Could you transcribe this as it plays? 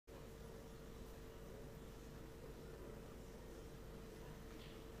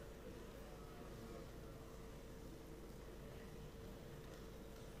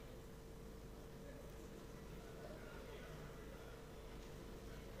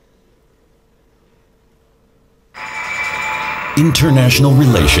International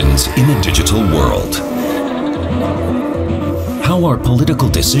relations in a digital world. How are political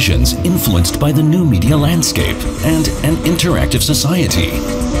decisions influenced by the new media landscape and an interactive society?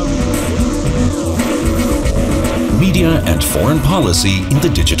 Media and foreign policy in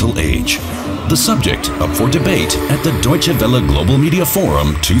the digital age. The subject up for debate at the Deutsche Welle Global Media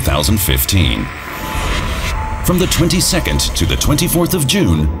Forum 2015. From the 22nd to the 24th of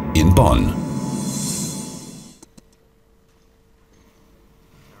June in Bonn.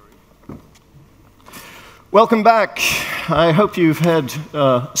 Welcome back. I hope you've had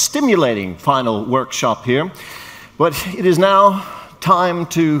a stimulating final workshop here, but it is now time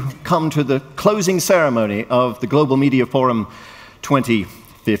to come to the closing ceremony of the Global Media Forum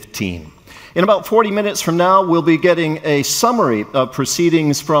 2015. In about 40 minutes from now, we'll be getting a summary of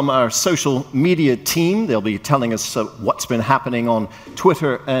proceedings from our social media team. They'll be telling us what's been happening on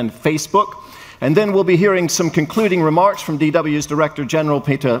Twitter and Facebook. And then we'll be hearing some concluding remarks from DW's Director General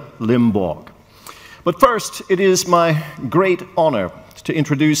Peter Limborg. But first, it is my great honor to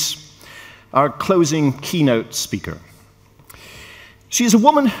introduce our closing keynote speaker. She is a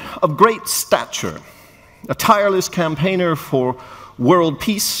woman of great stature, a tireless campaigner for world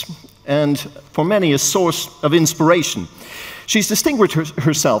peace, and for many a source of inspiration. She's distinguished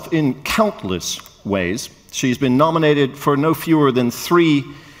herself in countless ways. She's been nominated for the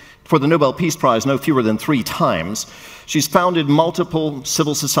Nobel Peace Prize no fewer than 3 times. She's founded multiple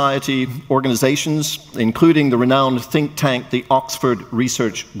civil society organizations, including the renowned think tank, the Oxford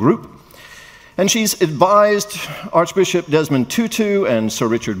Research Group. And she's advised Archbishop Desmond Tutu and Sir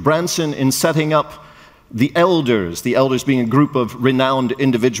Richard Branson in setting up the Elders being a group of renowned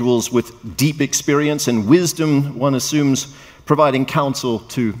individuals with deep experience and wisdom, one assumes, providing counsel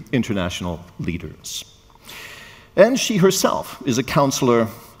to international leaders. And she herself is a counselor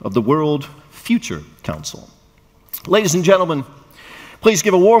of the World Future Council. Ladies and gentlemen, please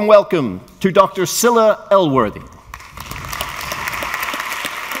give a warm welcome to Dr. Scilla Elworthy.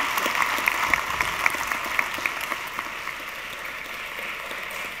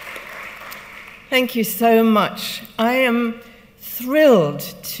 Thank you so much. I am thrilled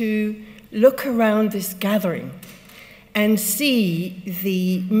to look around this gathering and see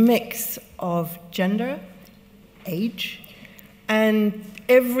the mix of gender, age, and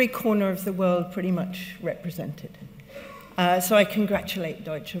every corner of the world pretty much represented. So I congratulate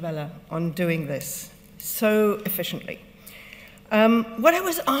Deutsche Welle on doing this so efficiently. What I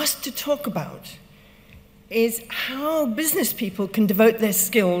was asked to talk about is how business people can devote their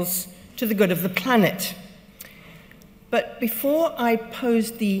skills to the good of the planet. But before I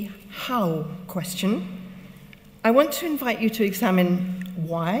pose the how question, I want to invite you to examine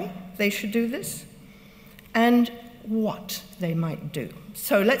why they should do this and what they might do.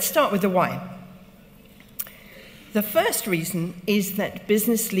 So let's start with the why. The first reason is that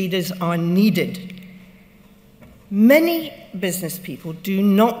business leaders are needed. Many business people do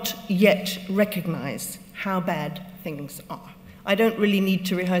not yet recognize how bad things are. I don't really need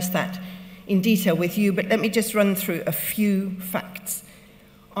to rehearse that in detail with you, but let me just run through a few facts.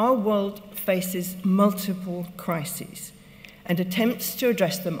 Our world faces multiple crises, and attempts to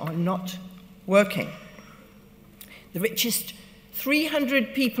address them are not working. The richest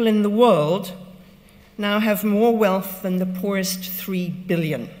 300 people in the world now have more wealth than the poorest 3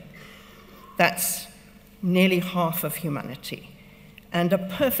 billion. That's nearly half of humanity, and a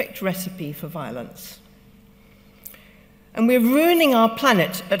perfect recipe for violence. And we're ruining our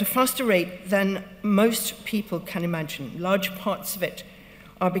planet at a faster rate than most people can imagine. Large parts of it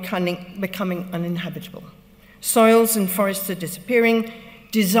are becoming uninhabitable. Soils and forests are disappearing.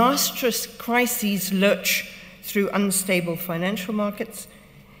 Disastrous crises lurch through unstable financial markets,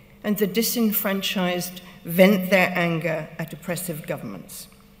 and the disenfranchised vent their anger at oppressive governments.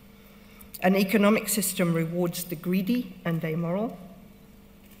 An economic system rewards the greedy and amoral.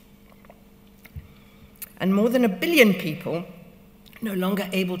 And more than 1 billion people, no longer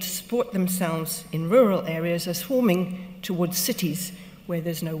able to support themselves in rural areas, are swarming towards cities where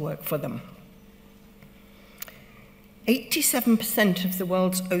there's no work for them. 87% of the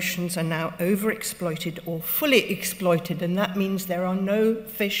world's oceans are now overexploited or fully exploited, and that means there are no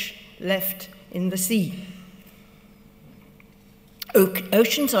fish left in the sea.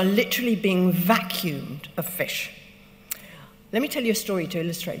 Oceans are literally being vacuumed of fish. Let me tell you a story to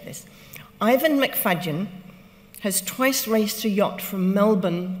illustrate this. Ivan McFadden has twice raced a yacht from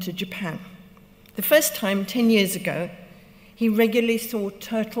Melbourne to Japan. The first time, 10 years ago, he regularly saw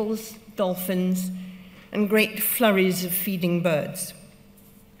turtles, dolphins, and great flurries of feeding birds.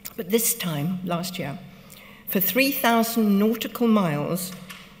 But this time, last year, for 3,000 nautical miles,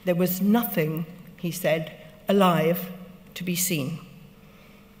 there was nothing, he said, alive to be seen.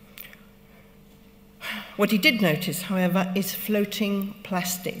 What he did notice, however, is floating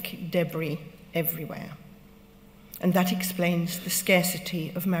plastic debris everywhere. And that explains the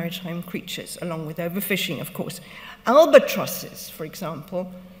scarcity of maritime creatures, along with overfishing, of course. Albatrosses, for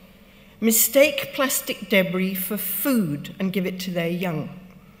example, mistake plastic debris for food and give it to their young.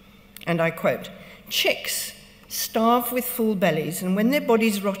 And I quote, "Chicks starve with full bellies, and when their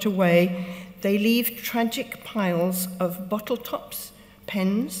bodies rot away, they leave tragic piles of bottle tops,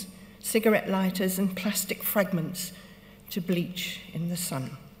 pens, cigarette lighters, and plastic fragments to bleach in the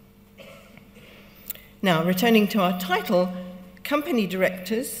sun." Now, returning to our title, company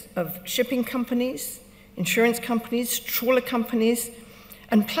directors of shipping companies, insurance companies, trawler companies,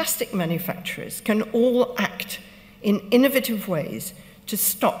 and plastic manufacturers can all act in innovative ways to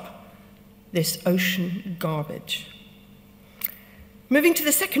stop this ocean garbage. Moving to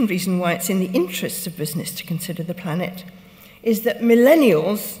the second reason why it's in the interests of business to consider the planet is that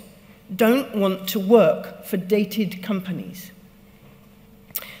millennials don't want to work for dated companies.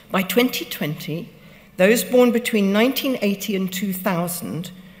 By 2020, those born between 1980 and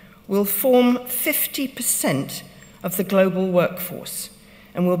 2000 will form 50% of the global workforce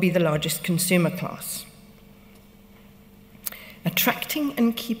and will be the largest consumer class. Attracting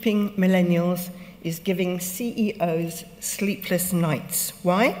and keeping millennials is giving CEOs sleepless nights.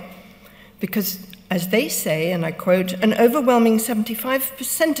 Why? Because, as they say, and I quote, "An overwhelming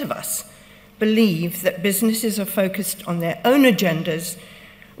 75% of us believe that businesses are focused on their own agendas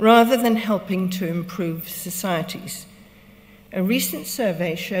rather than helping to improve societies." A recent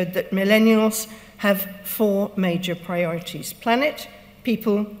survey showed that millennials have 4 major priorities: planet,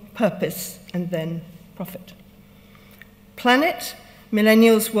 people, purpose, and then profit. Planet,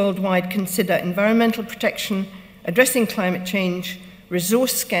 millennials worldwide consider environmental protection, addressing climate change,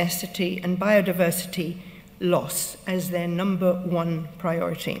 resource scarcity, and biodiversity loss as their #1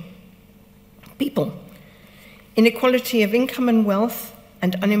 priority. People, inequality of income and wealth,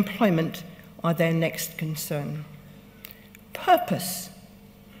 and unemployment are their next concern. Purpose.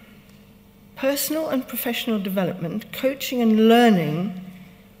 Personal and professional development, coaching and learning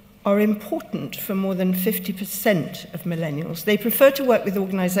are important for more than 50% of millennials. They prefer to work with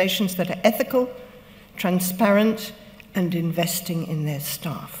organizations that are ethical, transparent, and investing in their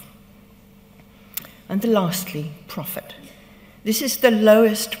staff. And lastly, profit. This is the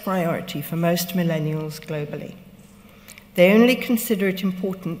lowest priority for most millennials globally. They only consider it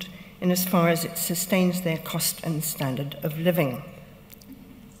important in as far as it sustains their cost and standard of living.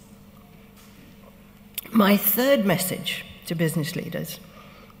 My third message to business leaders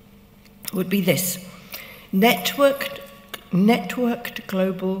would be this: networked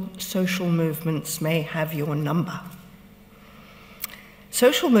global social movements may have your number.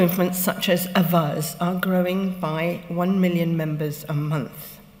 Social movements such as Avaz are growing by 1 million members a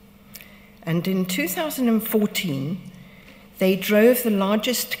month. And in 2014, they drove the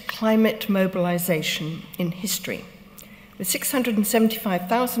largest climate mobilization in history, with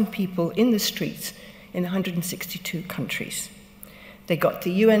 675,000 people in the streets in 162 countries. They got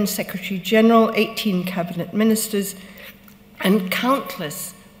the UN Secretary General, 18 cabinet ministers, and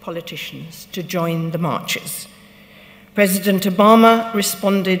countless politicians to join the marches. President Obama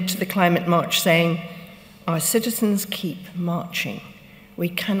responded to the climate march saying, "Our citizens keep marching. We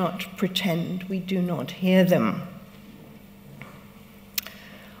cannot pretend we do not hear them."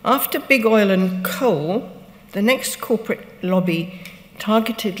 After big oil and coal, the next corporate lobby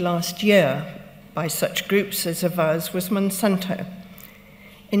targeted last year by such groups as Avaz was Monsanto.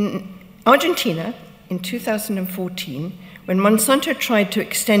 In Argentina, in 2014, when Monsanto tried to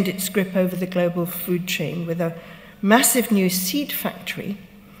extend its grip over the global food chain with a massive new seed factory,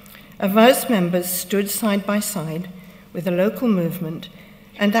 Avaz members stood side by side with a local movement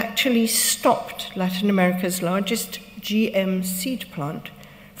and actually stopped Latin America's largest GM seed plant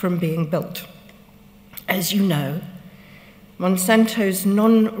from being built. As you know, Monsanto's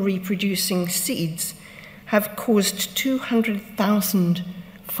non-reproducing seeds have caused 200,000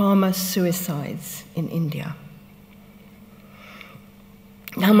 farmer suicides in India.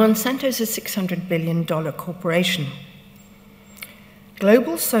 Now, Monsanto is a $600 billion corporation.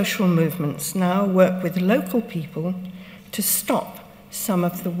 Global social movements now work with local people to stop some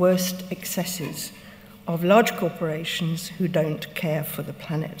of the worst excesses of large corporations who don't care for the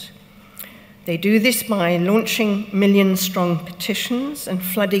planet. They do this by launching million-strong petitions and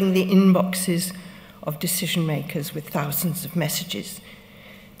flooding the inboxes of decision makers with thousands of messages.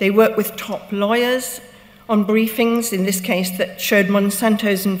 They work with top lawyers on briefings, in this case, that showed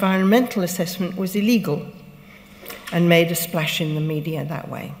Monsanto's environmental assessment was illegal and made a splash in the media that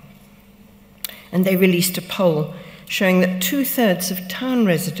way. And they released a poll showing that 2/3 of town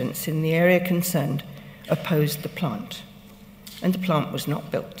residents in the area concerned opposed the plant, and the plant was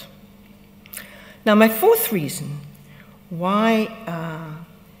not built. Now, my fourth reason why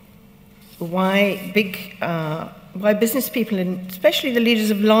business people, and especially the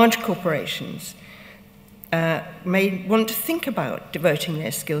leaders of large corporations, may want to think about devoting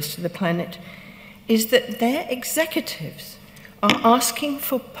their skills to the planet is that their executives are asking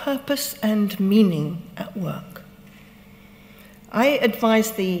for purpose and meaning at work. I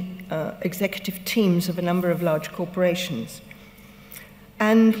advise the executive teams of a number of large corporations,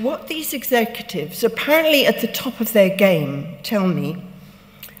 and what these executives, apparently at the top of their game, tell me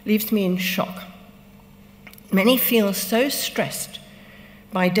leaves me in shock. Many feel so stressed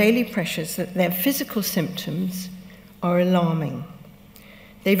by daily pressures that their physical symptoms are alarming.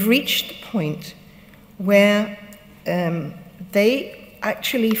 They've reached the point where they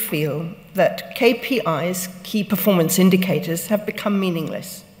actually feel that KPIs, key performance indicators, have become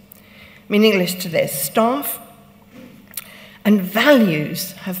meaningless to their staff, and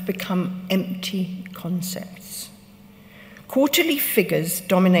values have become empty concepts. Quarterly figures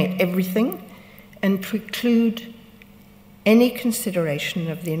dominate everything and preclude any consideration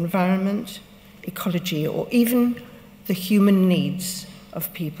of the environment, ecology, or even the human needs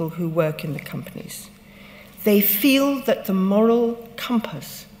of people who work in the companies. They feel that the moral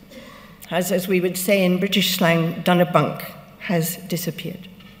compass has, as we would say in British slang, done a bunk, has disappeared.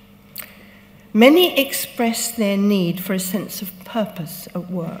 Many express their need for a sense of purpose at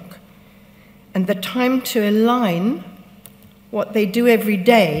work and the time to align what they do every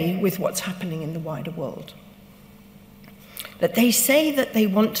day with what's happening in the wider world. That they say that they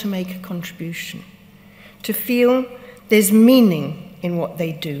want to make a contribution, to feel there's meaning in what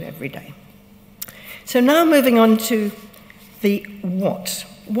they do every day. So now moving on to the what.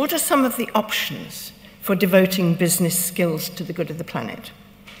 What are some of the options for devoting business skills to the good of the planet?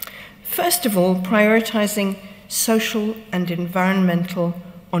 First of all, prioritizing social and environmental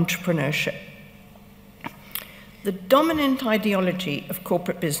entrepreneurship. The dominant ideology of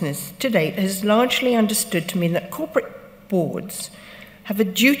corporate business to date is largely understood to mean that corporate boards have a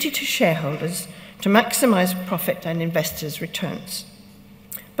duty to shareholders to maximize profit and investors' returns.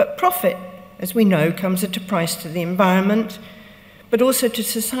 But profit, as we know, comes at a price to the environment, but also to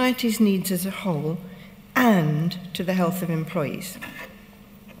society's needs as a whole and to the health of employees.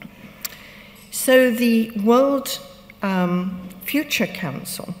 So the World Future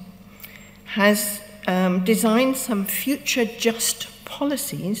Council has designed some future just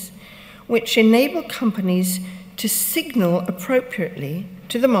policies which enable companies to signal appropriately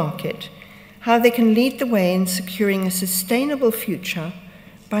to the market how they can lead the way in securing a sustainable future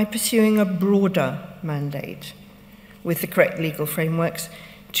by pursuing a broader mandate with the correct legal frameworks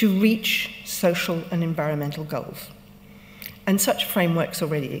to reach social and environmental goals. And such frameworks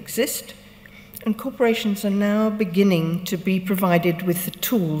already exist, and corporations are now beginning to be provided with the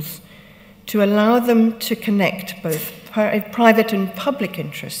tools to allow them to connect both private and public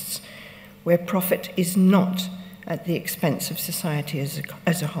interests where profit is not at the expense of society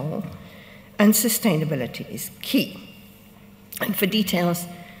as a whole, and sustainability is key. And for details,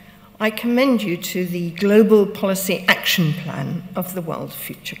 I commend you to the Global Policy Action Plan of the World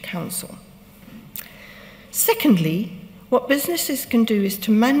Future Council. Secondly, what businesses can do is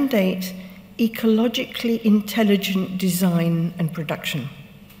to mandate ecologically intelligent design and production.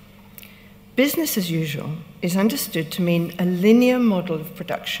 Business as usual is understood to mean a linear model of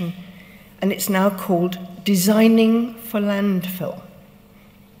production, and it's now called designing for landfill,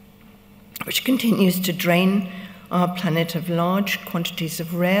 which continues to drain our planet of large quantities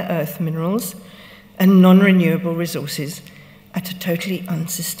of rare earth minerals and non-renewable resources at a totally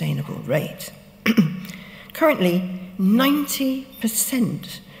unsustainable rate. Currently,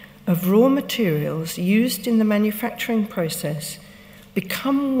 90% of raw materials used in the manufacturing process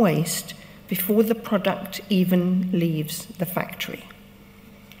become waste before the product even leaves the factory.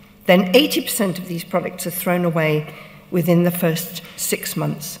 Then 80% of these products are thrown away within the first 6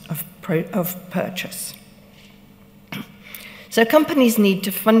 months of purchase. So companies need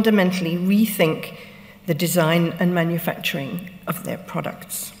to fundamentally rethink the design and manufacturing of their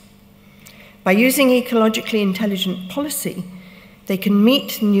products. By using ecologically intelligent policy, they can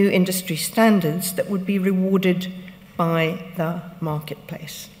meet new industry standards that would be rewarded by the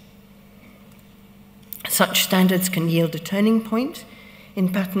marketplace. Such standards can yield a turning point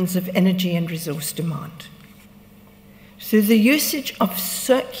in patterns of energy and resource demand. Through the usage of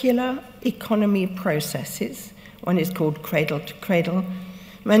circular economy processes, one is called cradle to cradle,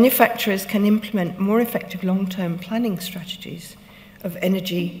 manufacturers can implement more effective long-term planning strategies of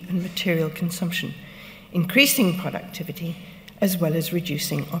energy and material consumption, increasing productivity, as well as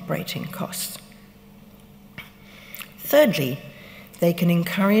reducing operating costs. Thirdly, they can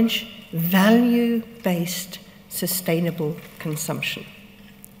encourage value-based sustainable consumption.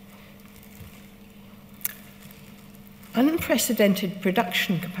 Unprecedented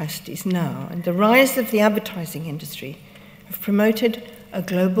production capacities now and the rise of the advertising industry have promoted a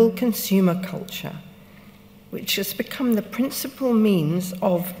global consumer culture, which has become the principal means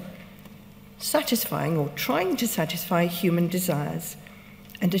of satisfying or trying to satisfy human desires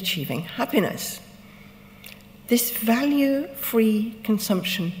and achieving happiness. This value-free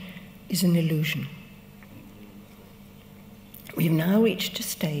consumption is an illusion. We've now reached a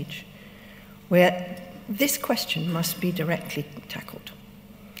stage where this question must be directly tackled.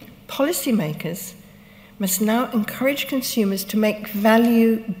 Policymakers must now encourage consumers to make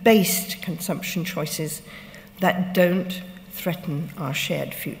value-based consumption choices that don't threaten our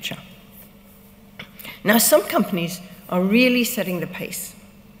shared future. Now, some companies are really setting the pace.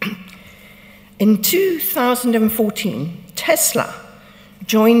 In 2014, Tesla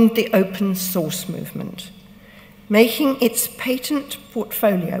joined the open source movement, making its patent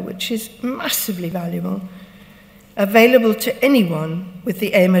portfolio, which is massively valuable, available to anyone with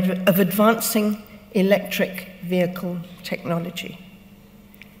the aim of advancing electric vehicle technology.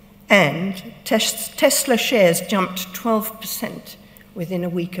 And Tesla shares jumped 12% within a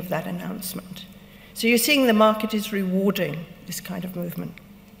week of that announcement. So you're seeing the market is rewarding this kind of movement.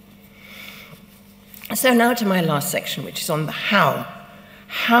 So now to my last section, which is on the how.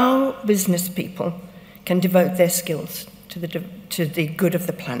 How business people can devote their skills to the good of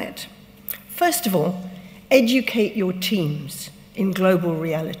the planet. First of all, educate your teams in global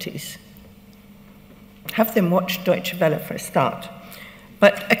realities. Have them watch Deutsche Welle for a start.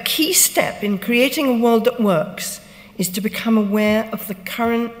 But a key step in creating a world that works is to become aware of the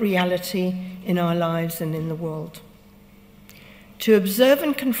current reality in our lives and in the world. To observe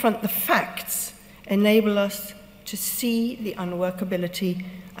and confront the facts enable us to see the unworkability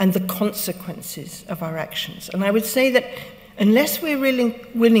and the consequences of our actions. And I would say that unless we're really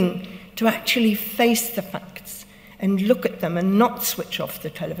willing to actually face the facts and look at them and not switch off the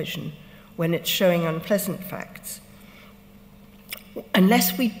television when it's showing unpleasant facts,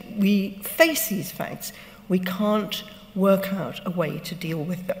 unless we face these facts, we can't work out a way to deal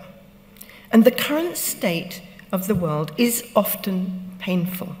with them. And the current state of the world is often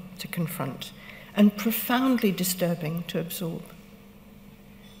painful to confront and profoundly disturbing to absorb.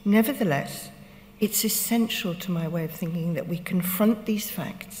 Nevertheless, it's essential to my way of thinking that we confront these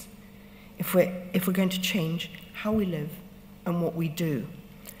facts if we're going to change how we live and what we do.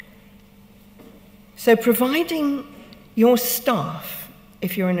 So providing your staff,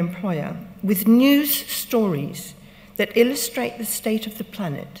 if you're an employer, with news stories that illustrate the state of the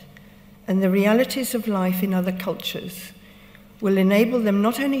planet and the realities of life in other cultures will enable them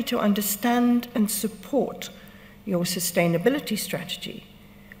not only to understand and support your sustainability strategy,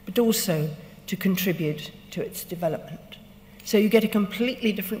 but also to contribute to its development. So you get a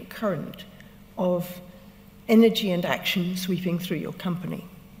completely different current of energy and action sweeping through your company.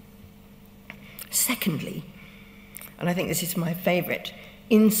 Secondly, and I think this is my favorite,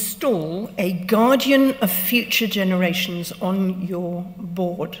 install a guardian of future generations on your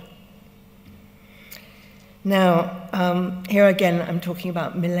board. Now, here again, I'm talking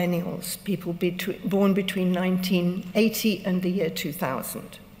about millennials, people born between 1980 and the year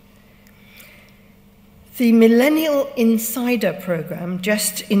 2000. The Millennial Insider program,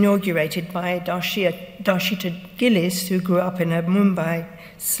 just inaugurated by Darshita Gillis, who grew up in a Mumbai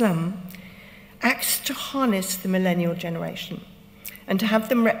slum, acts to harness the millennial generation and to have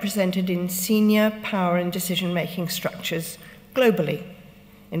them represented in senior power and decision-making structures globally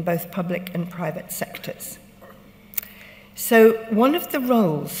in both public and private sectors. So one of the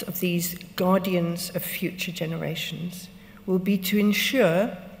roles of these guardians of future generations will be to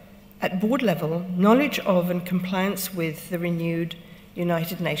ensure, at board level, knowledge of and compliance with the renewed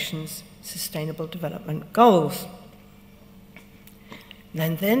United Nations Sustainable Development Goals.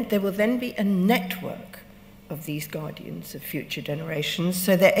 And then there will then be a network of these guardians of future generations,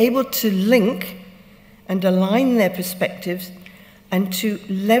 so they're able to link and align their perspectives and to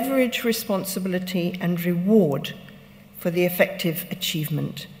leverage responsibility and reward for the effective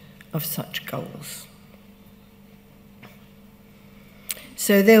achievement of such goals.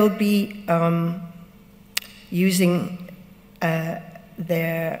 So they'll be using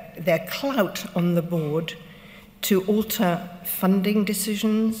their clout on the board to alter funding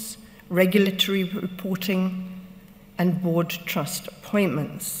decisions, regulatory reporting, and board trust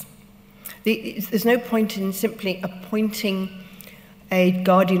appointments. There's no point in simply appointing a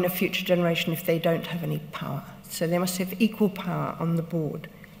guardian of future generation if they don't have any power. So they must have equal power on the board.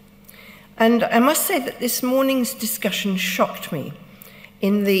 And I must say that this morning's discussion shocked me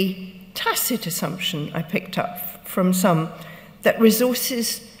in the tacit assumption I picked up from some that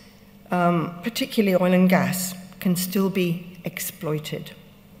resources, particularly oil and gas, can still be exploited.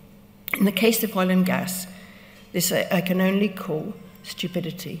 In the case of oil and gas, this I can only call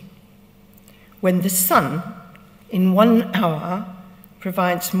stupidity. When the sun, in 1 hour,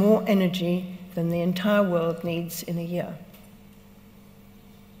 provides more energy than the entire world needs in a year.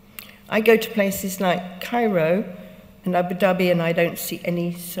 I go to places like Cairo and Abu Dhabi and I don't see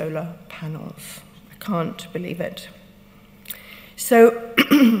any solar panels. I can't believe it. So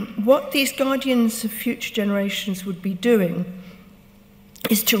what these guardians of future generations would be doing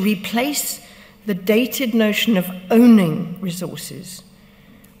is to replace the dated notion of owning resources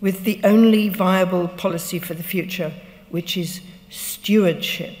with the only viable policy for the future, which is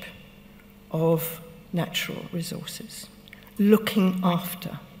stewardship of natural resources, looking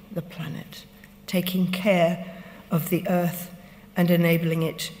after the planet, taking care of the earth and enabling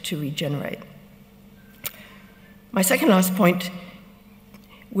it to regenerate. My second last point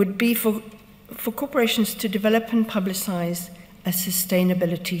would be for corporations to develop and publicize a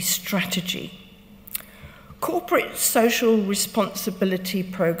sustainability strategy. Corporate social responsibility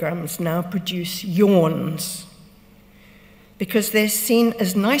programs now produce yawns because they're seen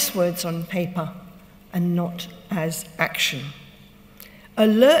as nice words on paper and not as action.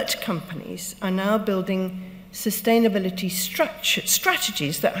 Alert companies are now building sustainability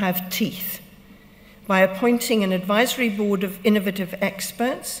strategies that have teeth by appointing an advisory board of innovative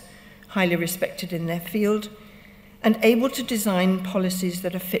experts, highly respected in their field, and able to design policies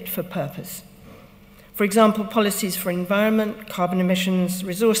that are fit for purpose. For example, policies for environment, carbon emissions,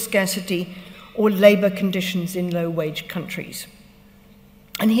 resource scarcity, or labor conditions in low-wage countries.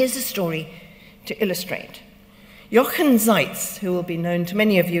 And here's a story to illustrate. Jochen Zeitz, who will be known to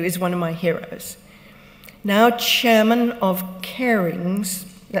many of you, is one of my heroes. Now chairman of Kering's,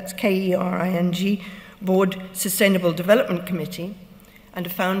 that's K-E-R-I-N-G, Board Sustainable Development Committee, and a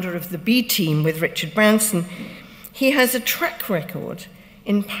founder of the B Team with Richard Branson, he has a track record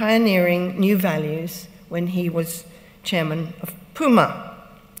in pioneering new values when he was chairman of Puma,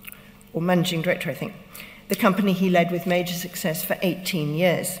 or managing director, I think, the company he led with major success for 18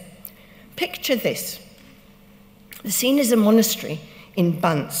 years. Picture this. The scene is a monastery in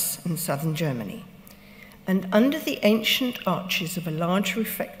Banz in southern Germany. And under the ancient arches of a large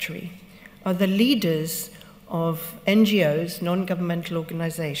refectory are the leaders of NGOs, non-governmental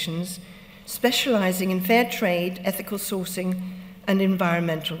organizations, specializing in fair trade, ethical sourcing, and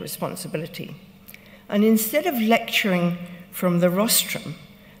environmental responsibility. And instead of lecturing from the rostrum,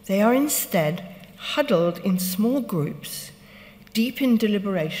 they are instead huddled in small groups, deep in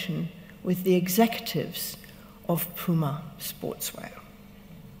deliberation with the executives of Puma Sportswear.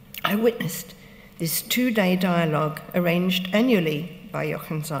 I witnessed this 2-day dialogue arranged annually by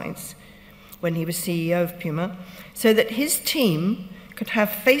Jochen Zeitz when he was CEO of Puma, so that his team could have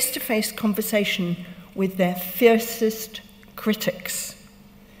face-to-face conversation with their fiercest critics.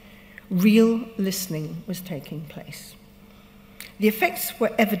 Real listening was taking place. The effects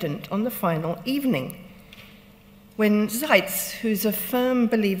were evident on the final evening, when Zeitz, who's a firm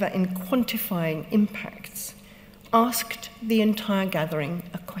believer in quantifying impacts, asked the entire gathering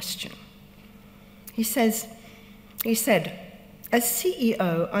a question. He said, as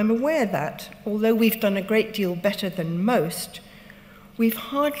CEO, I'm aware that, although we've done a great deal better than most, we've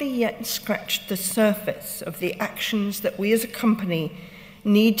hardly yet scratched the surface of the actions that we as a company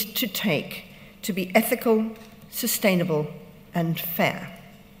need to take to be ethical, sustainable, and fair.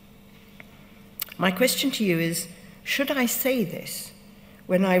 My question to you is, should I say this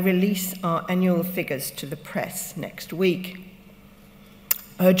when I release our annual figures to the press next week?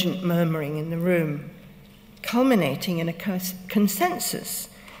 Urgent murmuring in the room, culminating in a consensus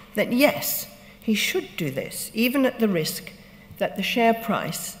that yes, he should do this, even at the risk that the share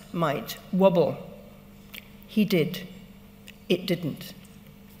price might wobble. He did. It didn't.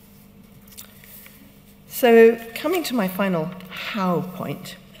 So, coming to my final how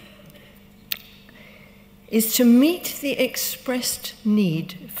point, is to meet the expressed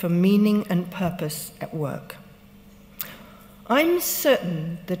need for meaning and purpose at work. I'm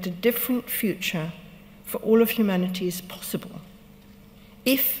certain that a different future for all of humanity is possible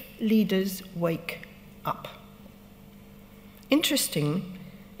if leaders wake up. Interestingly,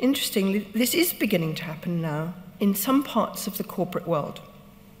 this is beginning to happen now in some parts of the corporate world.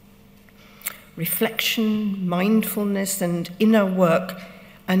 Reflection, mindfulness, and inner work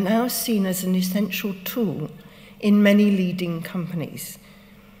are now seen as an essential tool in many leading companies,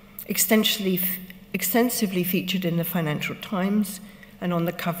 extensively featured in the Financial Times and on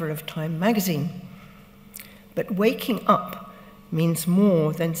the cover of Time magazine. But waking up means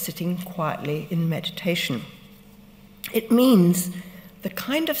more than sitting quietly in meditation. It means the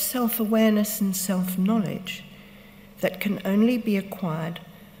kind of self-awareness and self-knowledge that can only be acquired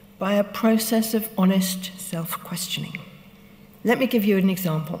by a process of honest self-questioning. Let me give you an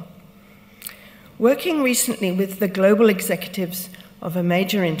example. Working recently with the global executives of a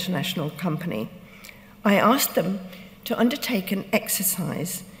major international company, I asked them to undertake an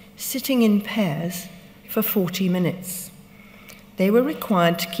exercise sitting in pairs for 40 minutes. They were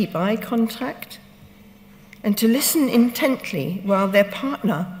required to keep eye contact and to listen intently while their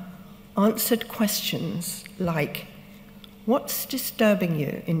partner answered questions like, what's disturbing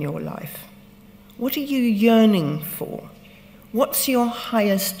you in your life? What are you yearning for? What's your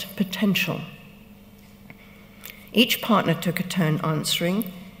highest potential? Each partner took a turn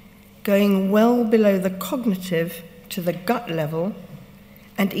answering, going well below the cognitive to the gut level,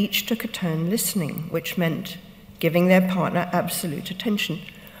 and each took a turn listening, which meant giving their partner absolute attention.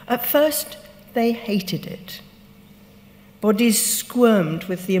 At first, they hated it. Bodies squirmed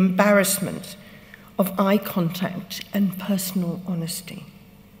with the embarrassment of eye contact and personal honesty.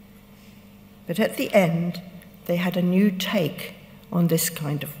 But at the end, they had a new take on this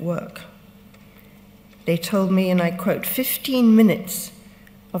kind of work. They told me, and I quote, 15 minutes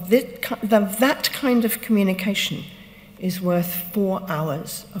of that kind of communication is worth 4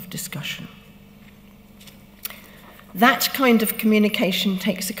 hours of discussion. That kind of communication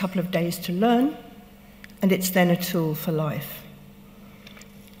takes a couple of days to learn, and it's then a tool for life.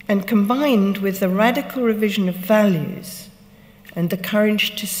 And combined with the radical revision of values and the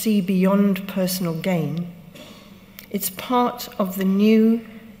courage to see beyond personal gain, it's part of the new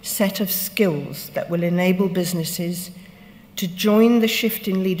set of skills that will enable businesses to join the shift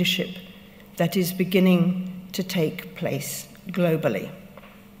in leadership that is beginning to take place globally.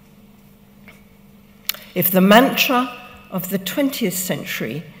 If the mantra of the 20th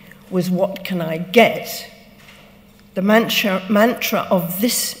century was, what can I get? The mantra of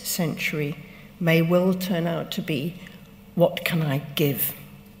this century may well turn out to be, what can I give?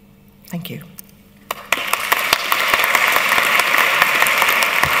 Thank you.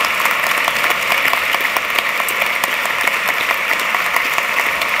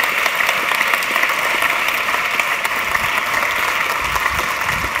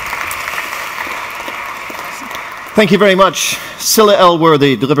 Thank you very much, Scilla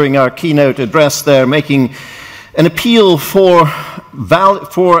Elworthy, delivering our keynote address there, making an appeal for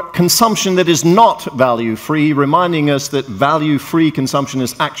consumption that is not value-free, reminding us that value-free consumption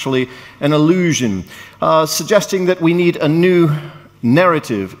is actually an illusion, suggesting that we need a new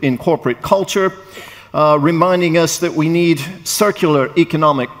narrative in corporate culture, reminding us that we need circular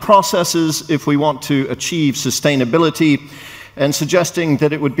economic processes if we want to achieve sustainability, and suggesting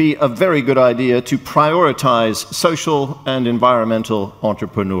that it would be a very good idea to prioritize social and environmental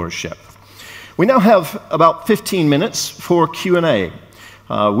entrepreneurship. We now have about 15 minutes for Q&A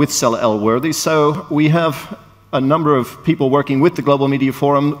with Scilla Elworthy. So we have a number of people working with the Global Media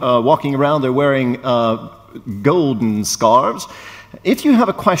Forum walking around. They're wearing golden scarves. If you have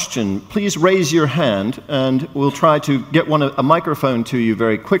a question, please raise your hand and we'll try to get a microphone to you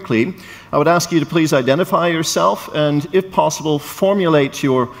very quickly. I would ask you to please identify yourself and, if possible, formulate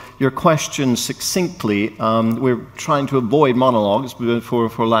your question succinctly. We're trying to avoid monologues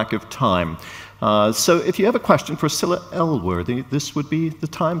for lack of time. So if you have a question for Scilla Elworthy, this would be the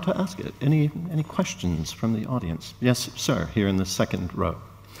time to ask it. Any questions from the audience? Yes, sir, here in the second row.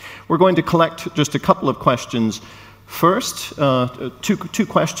 We're going to collect just a couple of questions first, two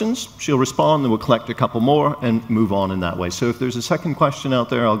questions. She'll respond, then we'll collect a couple more and move on in that way. So if there's a second question out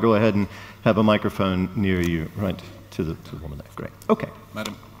there, I'll go ahead and have a microphone near you, right to the woman there. Great. Okay.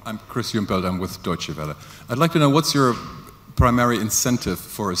 Madam, I'm Chris Jumpelt. I'm with Deutsche Welle. I'd like to know, what's your primary incentive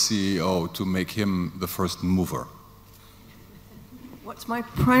for a CEO to make him the first mover? What's my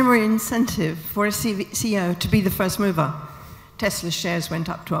primary incentive for a CEO to be the first mover? Tesla's shares went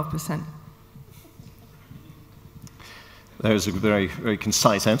up 12%. There's a very, very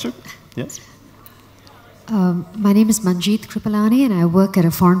concise answer. Yes? My name is Manjeet Kripalani, and I work at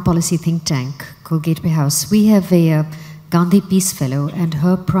a foreign policy think tank called Gateway House. We have a Gandhi Peace Fellow, and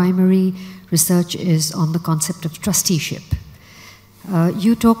her primary research is on the concept of trusteeship.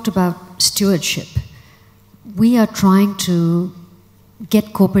 You talked about stewardship. We are trying to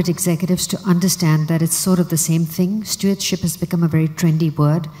get corporate executives to understand that it's sort of the same thing. Stewardship has become a very trendy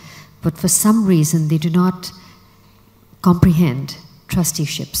word, but for some reason they do not comprehend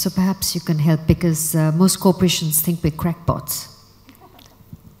trusteeship. So perhaps you can help, because most corporations think we're crackpots.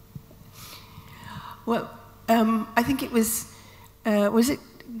 Well, I think it was it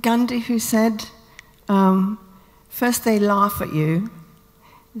Gandhi who said, first they laugh at you,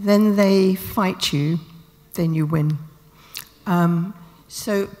 then they fight you, then you win.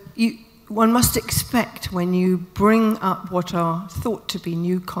 So one must expect, when you bring up what are thought to be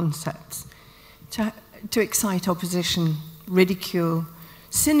new concepts, to excite opposition, ridicule,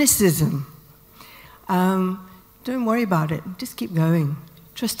 cynicism. Don't worry about it, just keep going.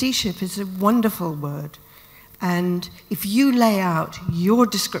 Trusteeship is a wonderful word, and if you lay out your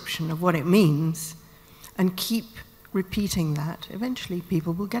description of what it means and keep repeating that, eventually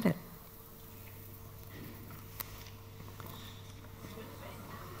people will get it.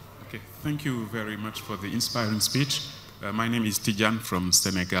 Okay, thank you very much for the inspiring speech. My name is Tijan from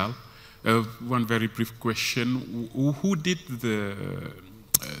Senegal. One very brief question. Who did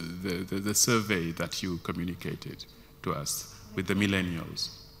the survey that you communicated to us with the millennials?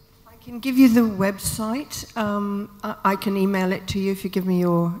 I can give you the website. I can email it to you if you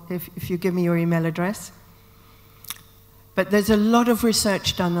give me your email address. But there's a lot of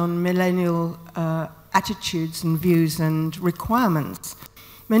research done on millennial attitudes and views and requirements.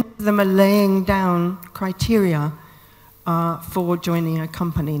 Many of them are laying down criteria for joining a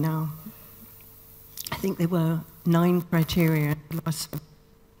company now. I think there were 9 criteria.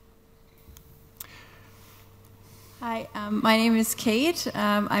 Hi, my name is Kate.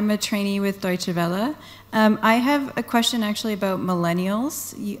 I'm a trainee with Deutsche Welle. I have a question actually about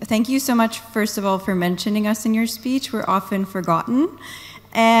millennials. Thank you so much, first of all, for mentioning us in your speech. We're often forgotten.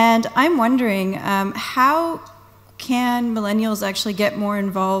 And I'm wondering, how can millennials actually get more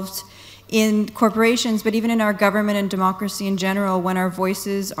involved in corporations, but even in our government and democracy in general, when our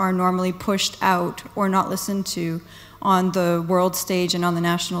voices are normally pushed out or not listened to on the world stage and on the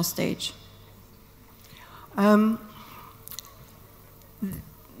national stage?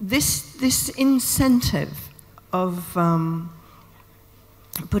 This incentive of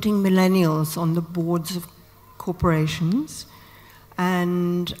putting millennials on the boards of corporations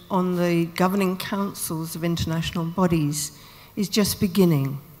and on the governing councils of international bodies is just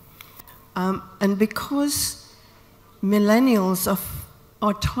beginning. And because millennials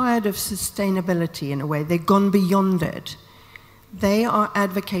are tired of sustainability in a way, they've gone beyond it, they are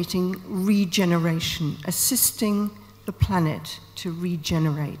advocating regeneration, assisting the planet to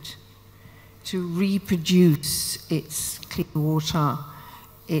regenerate, to reproduce its clean water,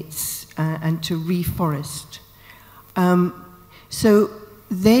 and to reforest. So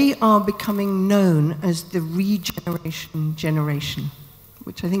they are becoming known as the regeneration generation,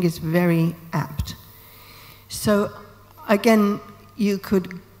 which I think is very apt. So again, you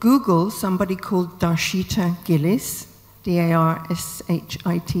could Google somebody called Darshita Gillis,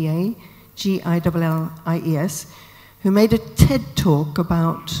 D-A-R-S-H-I-T-A, G-I-L-L-I-E-S, who made a TED talk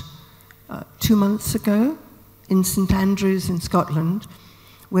about 2 months ago in St Andrews in Scotland,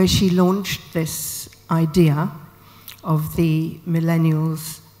 where she launched this idea of the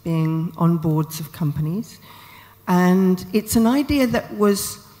millennials being on boards of companies. And it's an idea that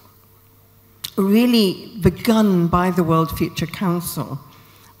was really begun by the World Future Council,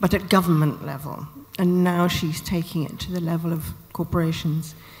 but at government level. And now she's taking it to the level of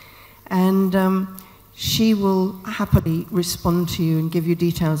corporations. And she will happily respond to you and give you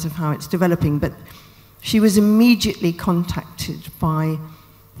details of how it's developing. But she was immediately contacted by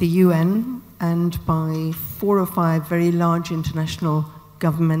the UN and by 4 or 5 very large international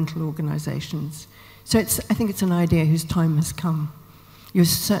governmental organizations. So I think it's an idea whose time has come. You're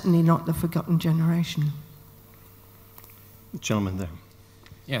certainly not the forgotten generation. The gentleman there.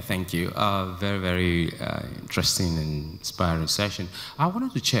 Yeah, thank you. Very, very interesting and inspiring session. I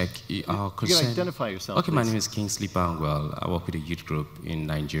wanted to check. You can identify yourself. Okay, please. my name is Kingsley Bangwell. I work with a youth group in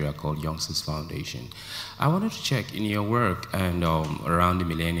Nigeria called Youngsters Foundation. I wanted to check in your work and around the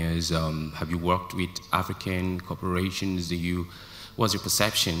millennials. Have you worked with African corporations? What's your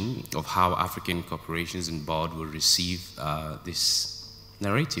perception of how African corporations and board will receive this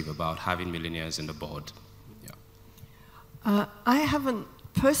narrative about having millennials in the board? Yeah. I haven't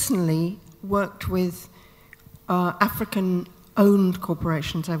personally worked with African-owned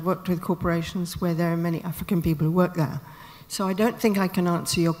corporations. I've worked with corporations where there are many African people who work there. So I don't think I can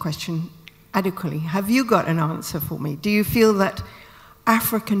answer your question adequately. Have you got an answer for me? Do you feel that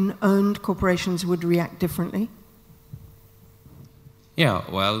African-owned corporations would react differently? Yeah,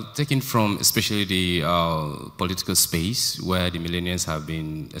 well, taken from especially the political space where the millennials have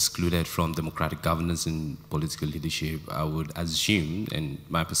been excluded from democratic governance and political leadership, I would assume, and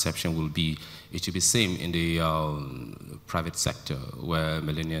my perception will be, it should be same in the private sector where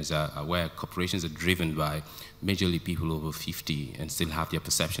millennials are, where corporations are driven by majorly people over 50 and still have their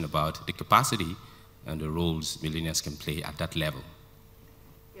perception about the capacity and the roles millennials can play at that level.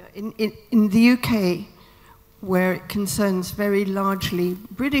 Yeah, in the UK, where it concerns very largely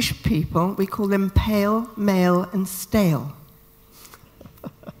British people, we call them pale, male, and stale.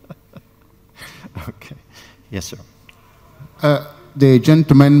 Okay. Yes, sir. The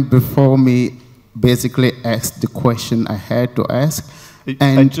gentleman before me basically asked the question I had to ask.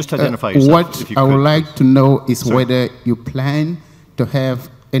 And just identify yourself. What I would like to know is Sorry. whether you plan to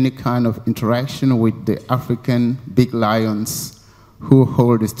have any kind of interaction with the African big lions who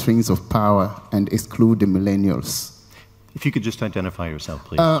hold the strings of power and exclude the millennials. If you could just identify yourself,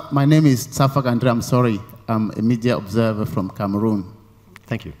 please. My name is Safak Andre. I'm sorry. I'm a media observer from Cameroon.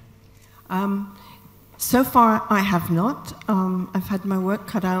 Thank you. So far, I have not. I've had my work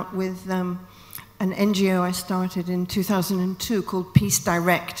cut out with an NGO I started in 2002 called Peace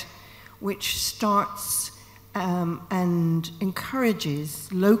Direct, which starts and encourages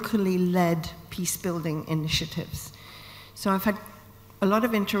locally led peace-building initiatives. So I've had a lot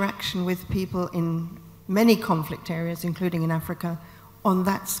of interaction with people in many conflict areas, including in Africa, on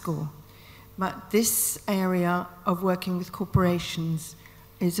that score. But this area of working with corporations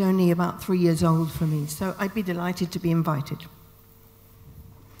is only about 3 years old for me, so I'd be delighted to be invited.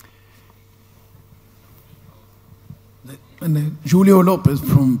 And Julio Lopez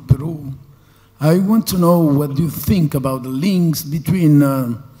from Peru. I want to know what you think about the links between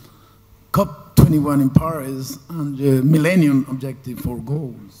COP21 in Paris and the Millennium Objective for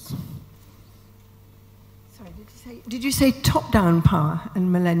Goals. Sorry, did you say top-down power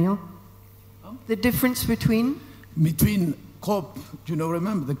and millennial? The difference between? Between COP, do you know,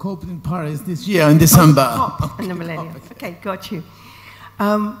 remember the COP in Paris this year in December? COP and the millennium. Okay, got you.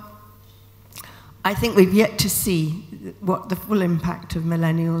 I think we've yet to see what the full impact of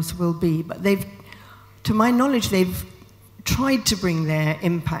millennials will be, but they've, to my knowledge, they've tried to bring their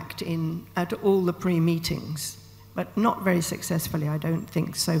impact in at all the pre-meetings, but not very successfully, I don't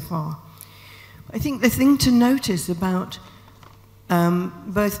think, so far. I think the thing to notice about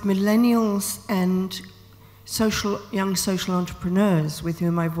both millennials and young social entrepreneurs with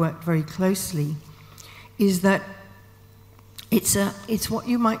whom I've worked very closely is that it's what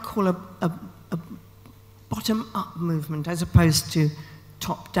you might call a bottom-up movement as opposed to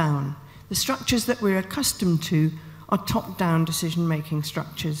top-down. The structures that we're accustomed to are top-down decision-making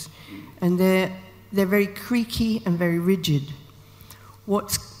structures, and they're very creaky and very rigid.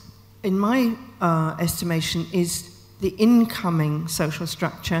 What's, in my estimation, is the incoming social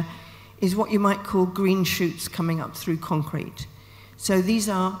structure is what you might call green shoots coming up through concrete. So these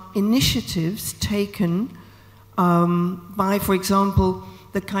are initiatives taken by, for example,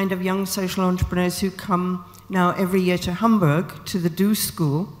 the kind of young social entrepreneurs who come now every year to Hamburg, to the Do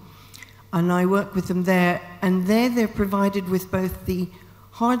School, and I work with them there, and there they're provided with both the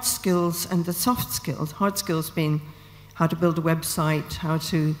hard skills and the soft skills. Hard skills being how to build a website, how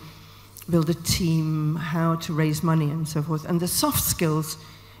to build a team, how to raise money, and so forth. And the soft skills,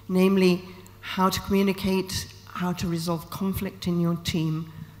 namely how to communicate, how to resolve conflict in your team,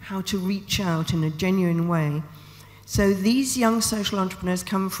 how to reach out in a genuine way. So these young social entrepreneurs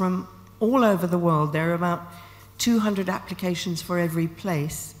come from all over the world. There are about 200 applications for every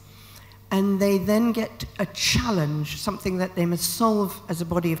place. And they then get a challenge, something that they must solve as a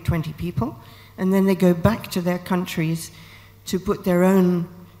body of 20 people. And then they go back to their countries to put their own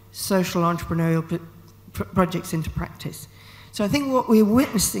social entrepreneurial projects into practice. So I think what we're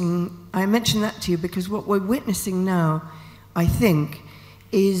witnessing, I mentioned that to you because what we're witnessing now, I think,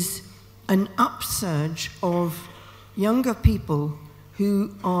 is an upsurge of younger people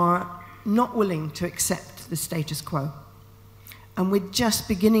who are not willing to accept the status quo. And we're just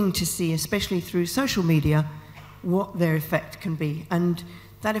beginning to see, especially through social media, what their effect can be. And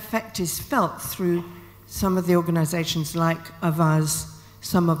that effect is felt through some of the organizations like Avaz,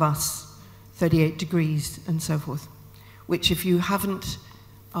 Some of Us, 38 Degrees, and so forth, which if you haven't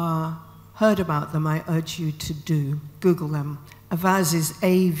heard about them, I urge you to do. Google them. Avaz is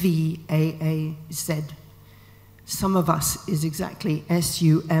A-V-A-A-Z. Some of Us is exactly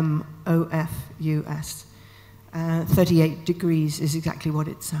S-U-M-O-F-U-S. 38 Degrees is exactly what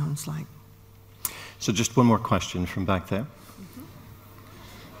it sounds like. So just one more question from back there.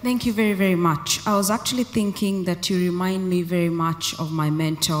 Thank you very, very much. I was actually thinking that you remind me very much of my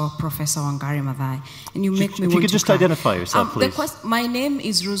mentor, Professor Wangari Maathai, and you make me want to If you could just identify yourself, please. My name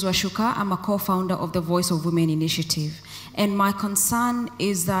is Rose Washuka. I'm a co-founder of the Voice of Women Initiative, and my concern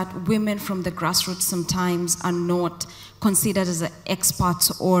is that women from the grassroots sometimes are not considered as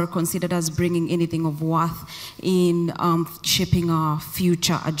experts or considered as bringing anything of worth in shaping our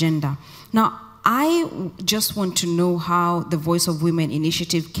future agenda. Now, I just want to know how the Voice of Women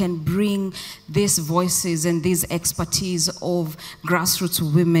Initiative can bring these voices and this expertise of grassroots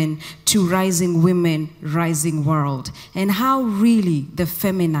women to rising women, rising world, and how really the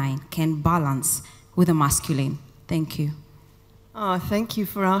feminine can balance with the masculine. Thank you. Oh, thank you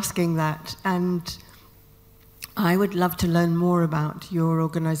for asking that. And I would love to learn more about your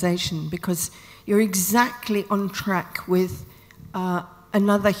organization, because you're exactly on track with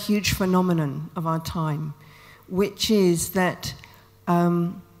another huge phenomenon of our time, which is that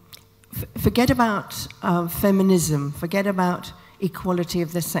forget about feminism, forget about equality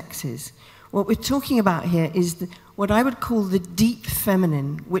of the sexes. What we're talking about here is what I would call the deep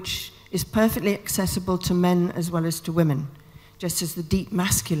feminine, which is perfectly accessible to men as well as to women, just as the deep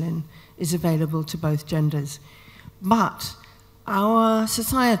masculine is available to both genders. But our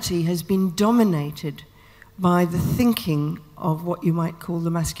society has been dominated by the thinking of what you might call the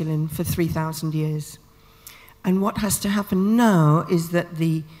masculine for 3,000 years. And what has to happen now is that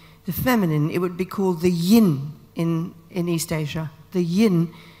the feminine, it would be called the yin in East Asia, the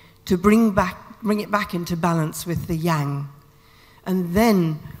yin, to bring it back into balance with the yang. And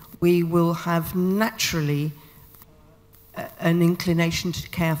then we will have naturally an inclination to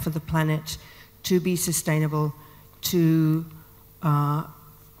care for the planet, to be sustainable, to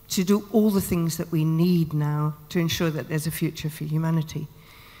do all the things that we need now to ensure that there's a future for humanity.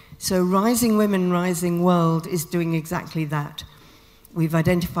 So Rising Women, Rising World is doing exactly that. We've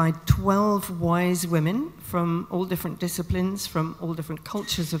identified 12 wise women from all different disciplines, from all different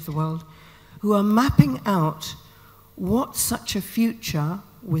cultures of the world, who are mapping out what such a future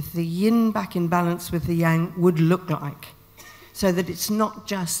with the yin back in balance with the yang would look like, so that it's not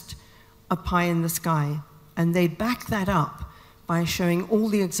just a pie in the sky. And they back that up by showing all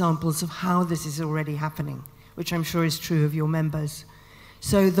the examples of how this is already happening, which I'm sure is true of your members.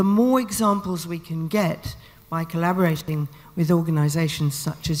 So the more examples we can get by collaborating with organizations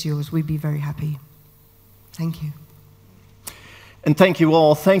such as yours, we'd be very happy. Thank you. And thank you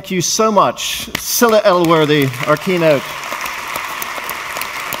all. Thank you so much. Scilla Elworthy, our keynote.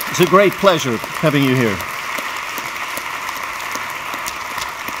 It's a great pleasure having you here.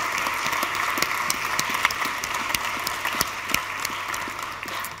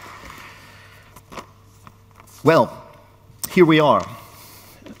 Well, here we are.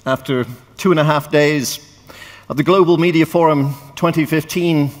 After 2.5 days of the Global Media Forum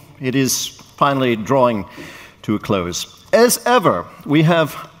 2015, it is finally drawing to a close. As ever, we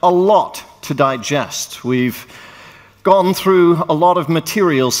have a lot to digest. We've gone through a lot of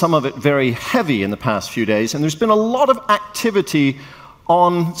material, some of it very heavy in the past few days, and there's been a lot of activity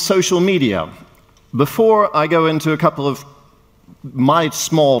on social media. Before I go into a couple of my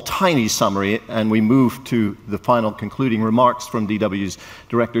small, tiny summary, and we move to the final concluding remarks from DW's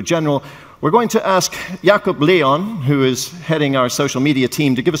Director General, we're going to ask Jakob Leon, who is heading our social media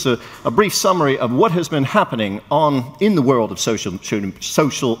team, to give us a brief summary of what has been happening in the world of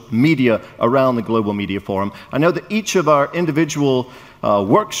social media around the Global Media Forum. I know that each of our individual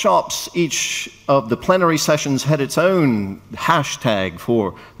workshops, each of the plenary sessions had its own hashtag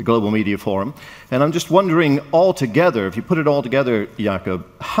for the Global Media Forum. And I'm just wondering, altogether, if you put it all together, Jakob,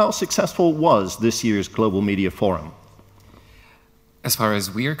 how successful was this year's Global Media Forum? As far as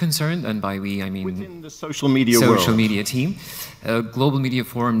we are concerned, and by we I mean within the social media world. Social media team, Global Media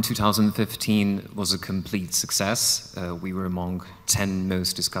Forum 2015 was a complete success. We were among 10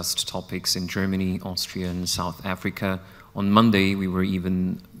 most discussed topics in Germany, Austria, and South Africa. On Monday, we were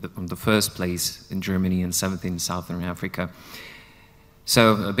even on the first place in Germany and 7th in Southern Africa.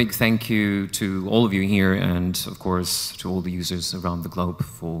 So a big thank you to all of you here, and of course to all the users around the globe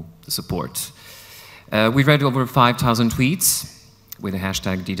for the support. We read over 5,000 tweets with the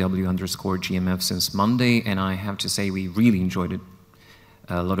hashtag DW_GMF since Monday, and I have to say we really enjoyed it.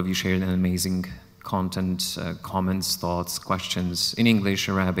 A lot of you shared an amazing content, comments, thoughts, questions in English,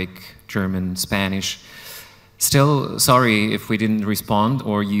 Arabic, German, Spanish. Still, sorry if we didn't respond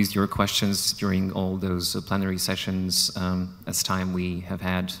or use your questions during all those plenary sessions, as time we have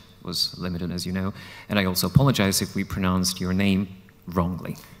had was limited, as you know. And I also apologize if we pronounced your name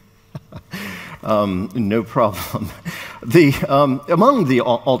wrongly. No problem. Among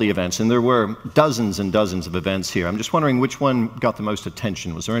all the events, and there were dozens and dozens of events here, I'm just wondering which one got the most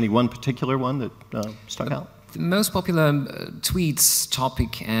attention. Was there any one particular one that stuck out? The most popular tweets,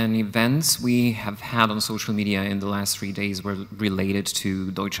 topic, and events we have had on social media in the last 3 days were related to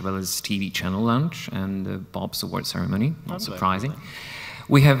Deutsche Welle's TV channel launch and the Bob's Award ceremony, not surprising.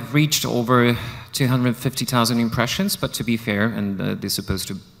 We have reached over 250,000 impressions, but to be fair, and this is supposed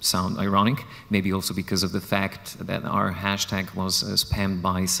to sound ironic, maybe also because of the fact that our hashtag was spammed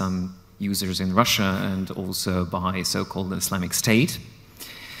by some users in Russia and also by so-called Islamic State.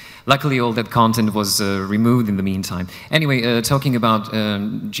 Luckily, all that content was removed in the meantime. Anyway, talking about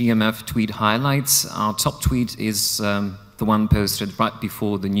GMF tweet highlights, our top tweet is the one posted right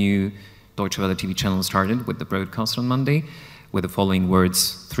before the new Deutsche Welle TV channel started with the broadcast on Monday, with the following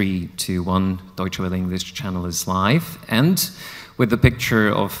words: 3, 2, 1, Deutsche Welle English channel is live, and with the picture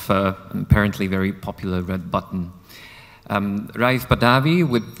of an apparently very popular red button. Raif Badawi,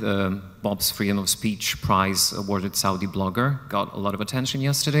 with Bob's Freedom of Speech Prize awarded Saudi blogger, got a lot of attention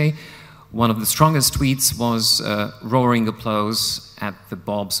yesterday. One of the strongest tweets was roaring applause at the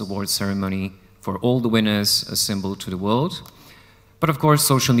Bob's Award ceremony for all the winners assembled to the world. But of course,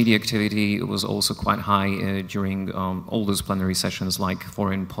 social media activity was also quite high during all those plenary sessions, like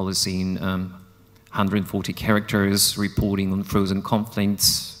foreign policy in 140 characters, reporting on frozen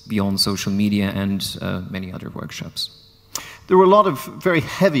conflicts beyond social media, and many other workshops. There were a lot of very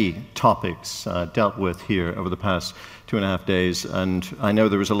heavy topics dealt with here over the past 2.5 days, and I know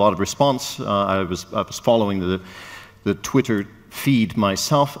there was a lot of response. I was following the Twitter feed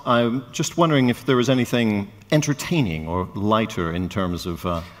myself. I'm just wondering if there was anything entertaining or lighter in terms of...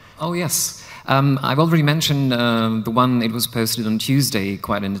 Oh, yes. I've already mentioned the one, it was posted on Tuesday,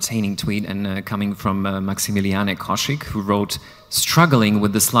 quite an entertaining tweet, and coming from Maximiliane Koschik, who wrote, "Struggling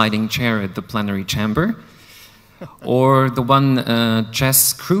with the sliding chair at the plenary chamber." Or the one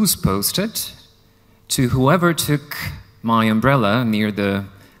Jess Cruz posted, "To whoever took my umbrella near the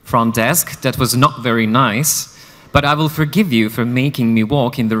front desk, that was not very nice, but I will forgive you for making me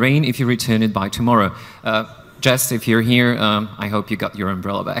walk in the rain if you return it by tomorrow." Jess, if you're here, I hope you got your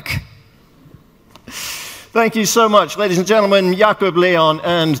umbrella back. Thank you so much, ladies and gentlemen, Jakob, Leon,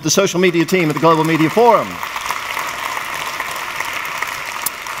 and the social media team at the Global Media Forum.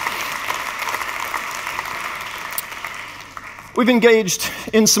 We've engaged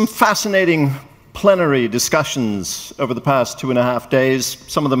in some fascinating plenary discussions over the past 2.5 days,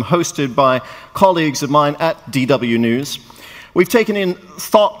 some of them hosted by colleagues of mine at DW News. We've taken in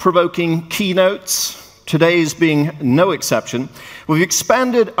thought-provoking keynotes, today's being no exception. We've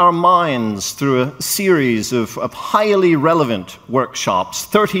expanded our minds through a series of highly relevant workshops,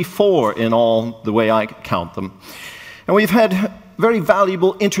 34 in all, the way I count them. And we've had very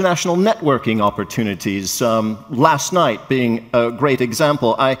valuable international networking opportunities, last night being a great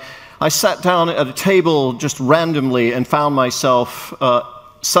example. I sat down at a table just randomly and found myself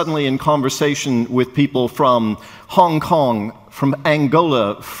suddenly in conversation with people from Hong Kong, from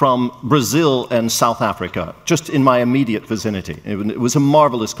Angola, from Brazil and South Africa, just in my immediate vicinity. It was a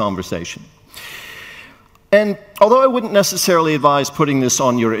marvelous conversation. And although I wouldn't necessarily advise putting this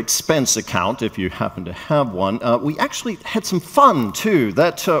on your expense account, if you happen to have one, we actually had some fun too.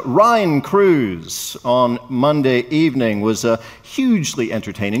 That Rhine cruise on Monday evening was hugely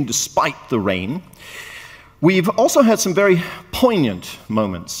entertaining, despite the rain. We've also had some very poignant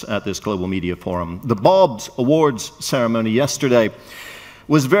moments at this Global Media Forum. The Bob's Awards ceremony yesterday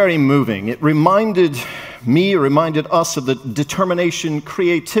was very moving. It reminded me, reminded us of the determination,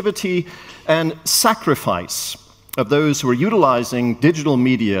 creativity, and sacrifice of those who are utilizing digital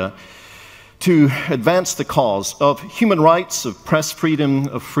media to advance the cause of human rights, of press freedom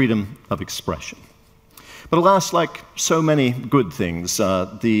of expression. But alas, like so many good things,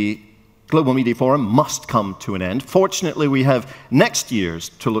 the Global Media Forum must come to an end. Fortunately, we have next year's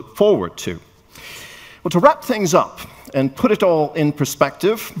to look forward to. Well, to wrap things up and put it all in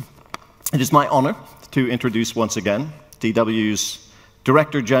perspective, it is my honor to introduce once again DW's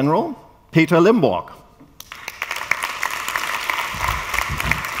Director General, Peter Limborg.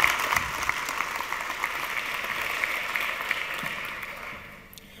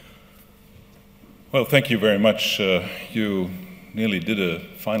 Well, thank you very much. You nearly did a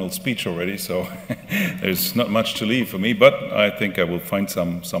final speech already, so there's not much to leave for me, but I think I will find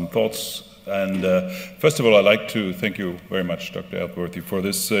some thoughts. And first of all, I'd like to thank you very much, Dr. Elworthy, for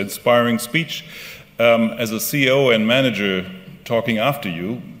this inspiring speech. As a CEO and manager, talking after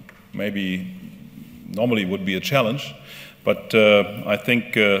you maybe normally would be a challenge, but I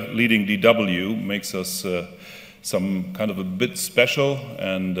think leading DW makes us some kind of a bit special,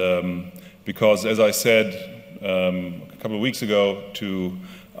 and because, as I said a couple of weeks ago to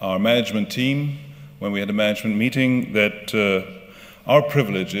our management team when we had a management meeting that our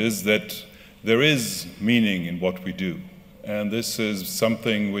privilege is that there is meaning in what we do. And this is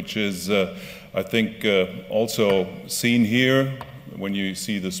something which is, I think, also seen here. When you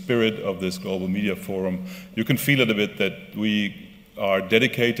see the spirit of this Global Media Forum, you can feel it a bit that we are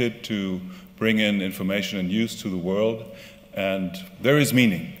dedicated to bring in information and news to the world. And there is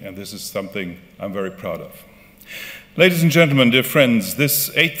meaning, and this is something I'm very proud of. Ladies and gentlemen, dear friends, this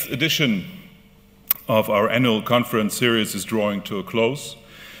 8th edition of our annual conference series is drawing to a close.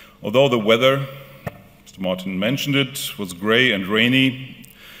 Although the weather, Mr. Martin mentioned it, was gray and rainy,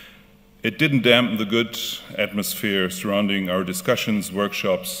 it didn't dampen the good atmosphere surrounding our discussions,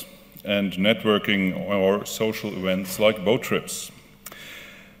 workshops, and networking or social events like boat trips.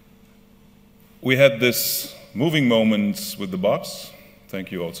 We had this moving moments with the Bobs.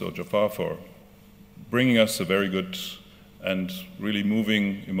 Thank you also, Jafar, for bringing us a very good and really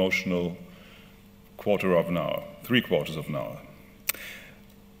moving, emotional three-quarters of an hour.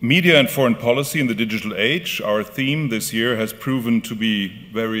 Media and foreign policy in the digital age, our theme this year, has proven to be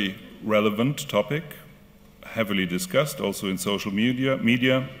a very relevant topic, heavily discussed also in social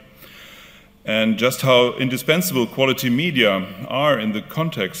media, and just how indispensable quality media are in the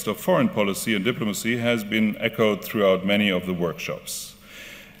context of foreign policy and diplomacy has been echoed throughout many of the workshops.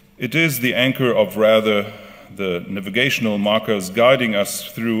 It is the anchor of rather the navigational markers guiding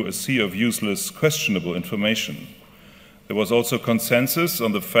us through a sea of useless, questionable information. There was also consensus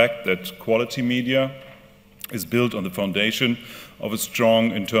on the fact that quality media is built on the foundation of a strong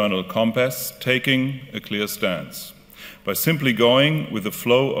internal compass, taking a clear stance. By simply going with the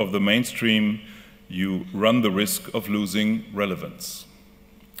flow of the mainstream, you run the risk of losing relevance.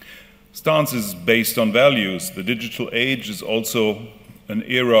 Stance is based on values. The digital age is also an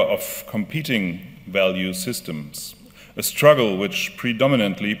era of competing value systems, a struggle which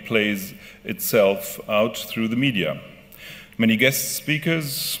predominantly plays itself out through the media. Many guest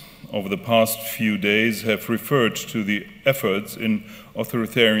speakers over the past few days have referred to the efforts in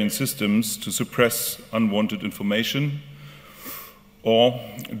authoritarian systems to suppress unwanted information or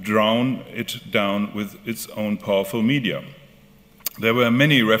drown it down with its own powerful media. There were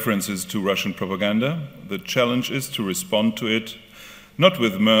many references to Russian propaganda. The challenge is to respond to it not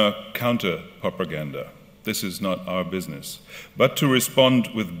with mere counter-propaganda, this is not our business, but to respond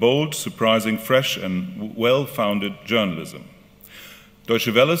with bold, surprising, fresh and well-founded journalism.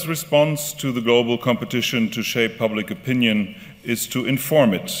 Deutsche Welle's response to the global competition to shape public opinion is to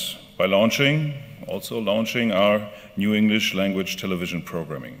inform it by also launching our new English language television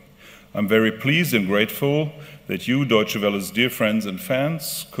programming. I'm very pleased and grateful that you, Deutsche Welle's dear friends and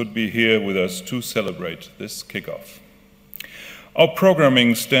fans, could be here with us to celebrate this kickoff. Our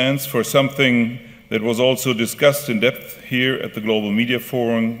programming stands for something that was also discussed in depth here at the Global Media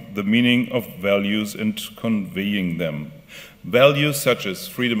Forum, the meaning of values and conveying them. Values such as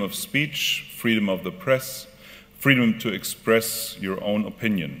freedom of speech, freedom of the press, freedom to express your own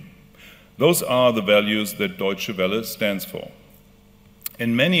opinion. Those are the values that Deutsche Welle stands for.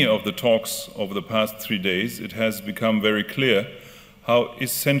 In many of the talks over the past 3 days, it has become very clear how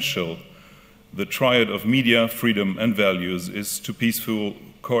essential the triad of media, freedom, and values is to peaceful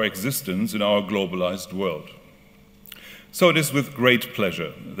coexistence in our globalized world. So it is with great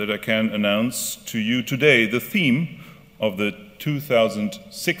pleasure that I can announce to you today the theme of the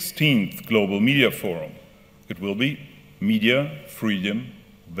 2016 Global Media Forum. It will be Media, Freedom,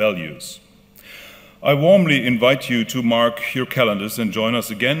 Values. I warmly invite you to mark your calendars and join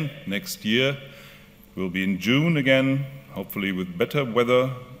us again next year. We'll be in June again, hopefully with better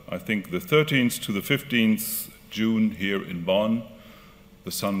weather. I think the 13th to the 15th June here in Bonn,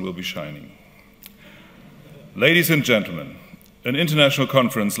 the sun will be shining. Ladies and gentlemen, an international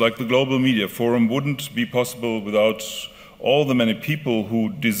conference like the Global Media Forum wouldn't be possible without all the many people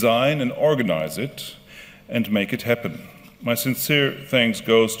who design and organize it and make it happen. My sincere thanks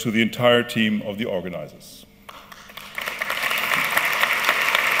goes to the entire team of the organizers.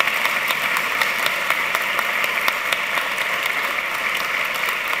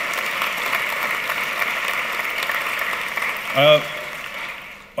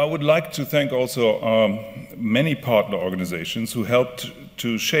 I would like to thank also many partner organizations who helped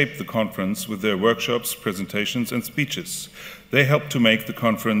to shape the conference with their workshops, presentations, and speeches. They helped to make the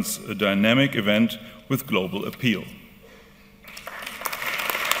conference a dynamic event with global appeal.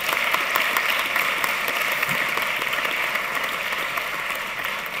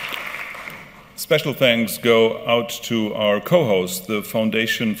 Special thanks go out to our co-host, the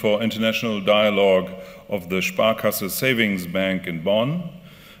Foundation for International Dialogue of the Sparkasse Savings Bank in Bonn,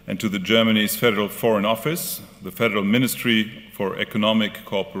 and to the Germany's Federal Foreign Office, the Federal Ministry for Economic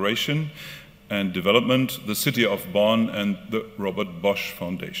Cooperation and Development, the City of Bonn, and the Robert Bosch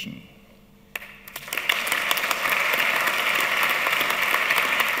Foundation.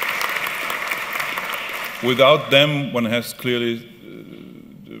 Without them, one has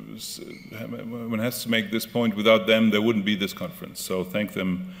to make this point, without them there wouldn't be this conference. So thank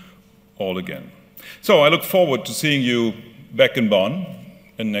them all again. So I look forward to seeing you back in Bonn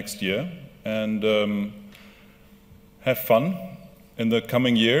in next year, and have fun in the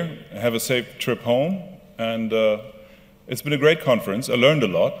coming year. Have a safe trip home, and it's been a great conference. I learned a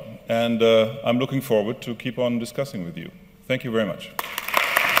lot, and I'm looking forward to keep on discussing with you. Thank you very much.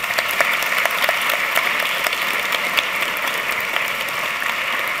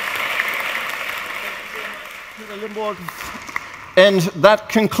 And that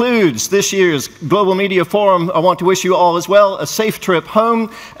concludes this year's Global Media Forum. I want to wish you all as well a safe trip home.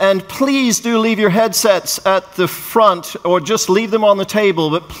 And please do leave your headsets at the front, or just leave them on the table,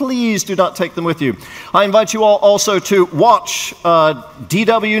 but please do not take them with you. I invite you all also to watch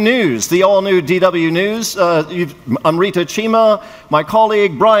DW News, the all-new DW News. Amrita Chima, my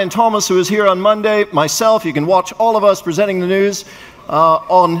colleague Brian Thomas, who is here on Monday, myself. You can watch all of us presenting the news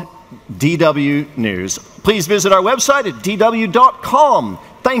on DW News. Please visit our website at dw.com.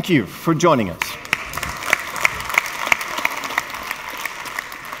 Thank you for joining us.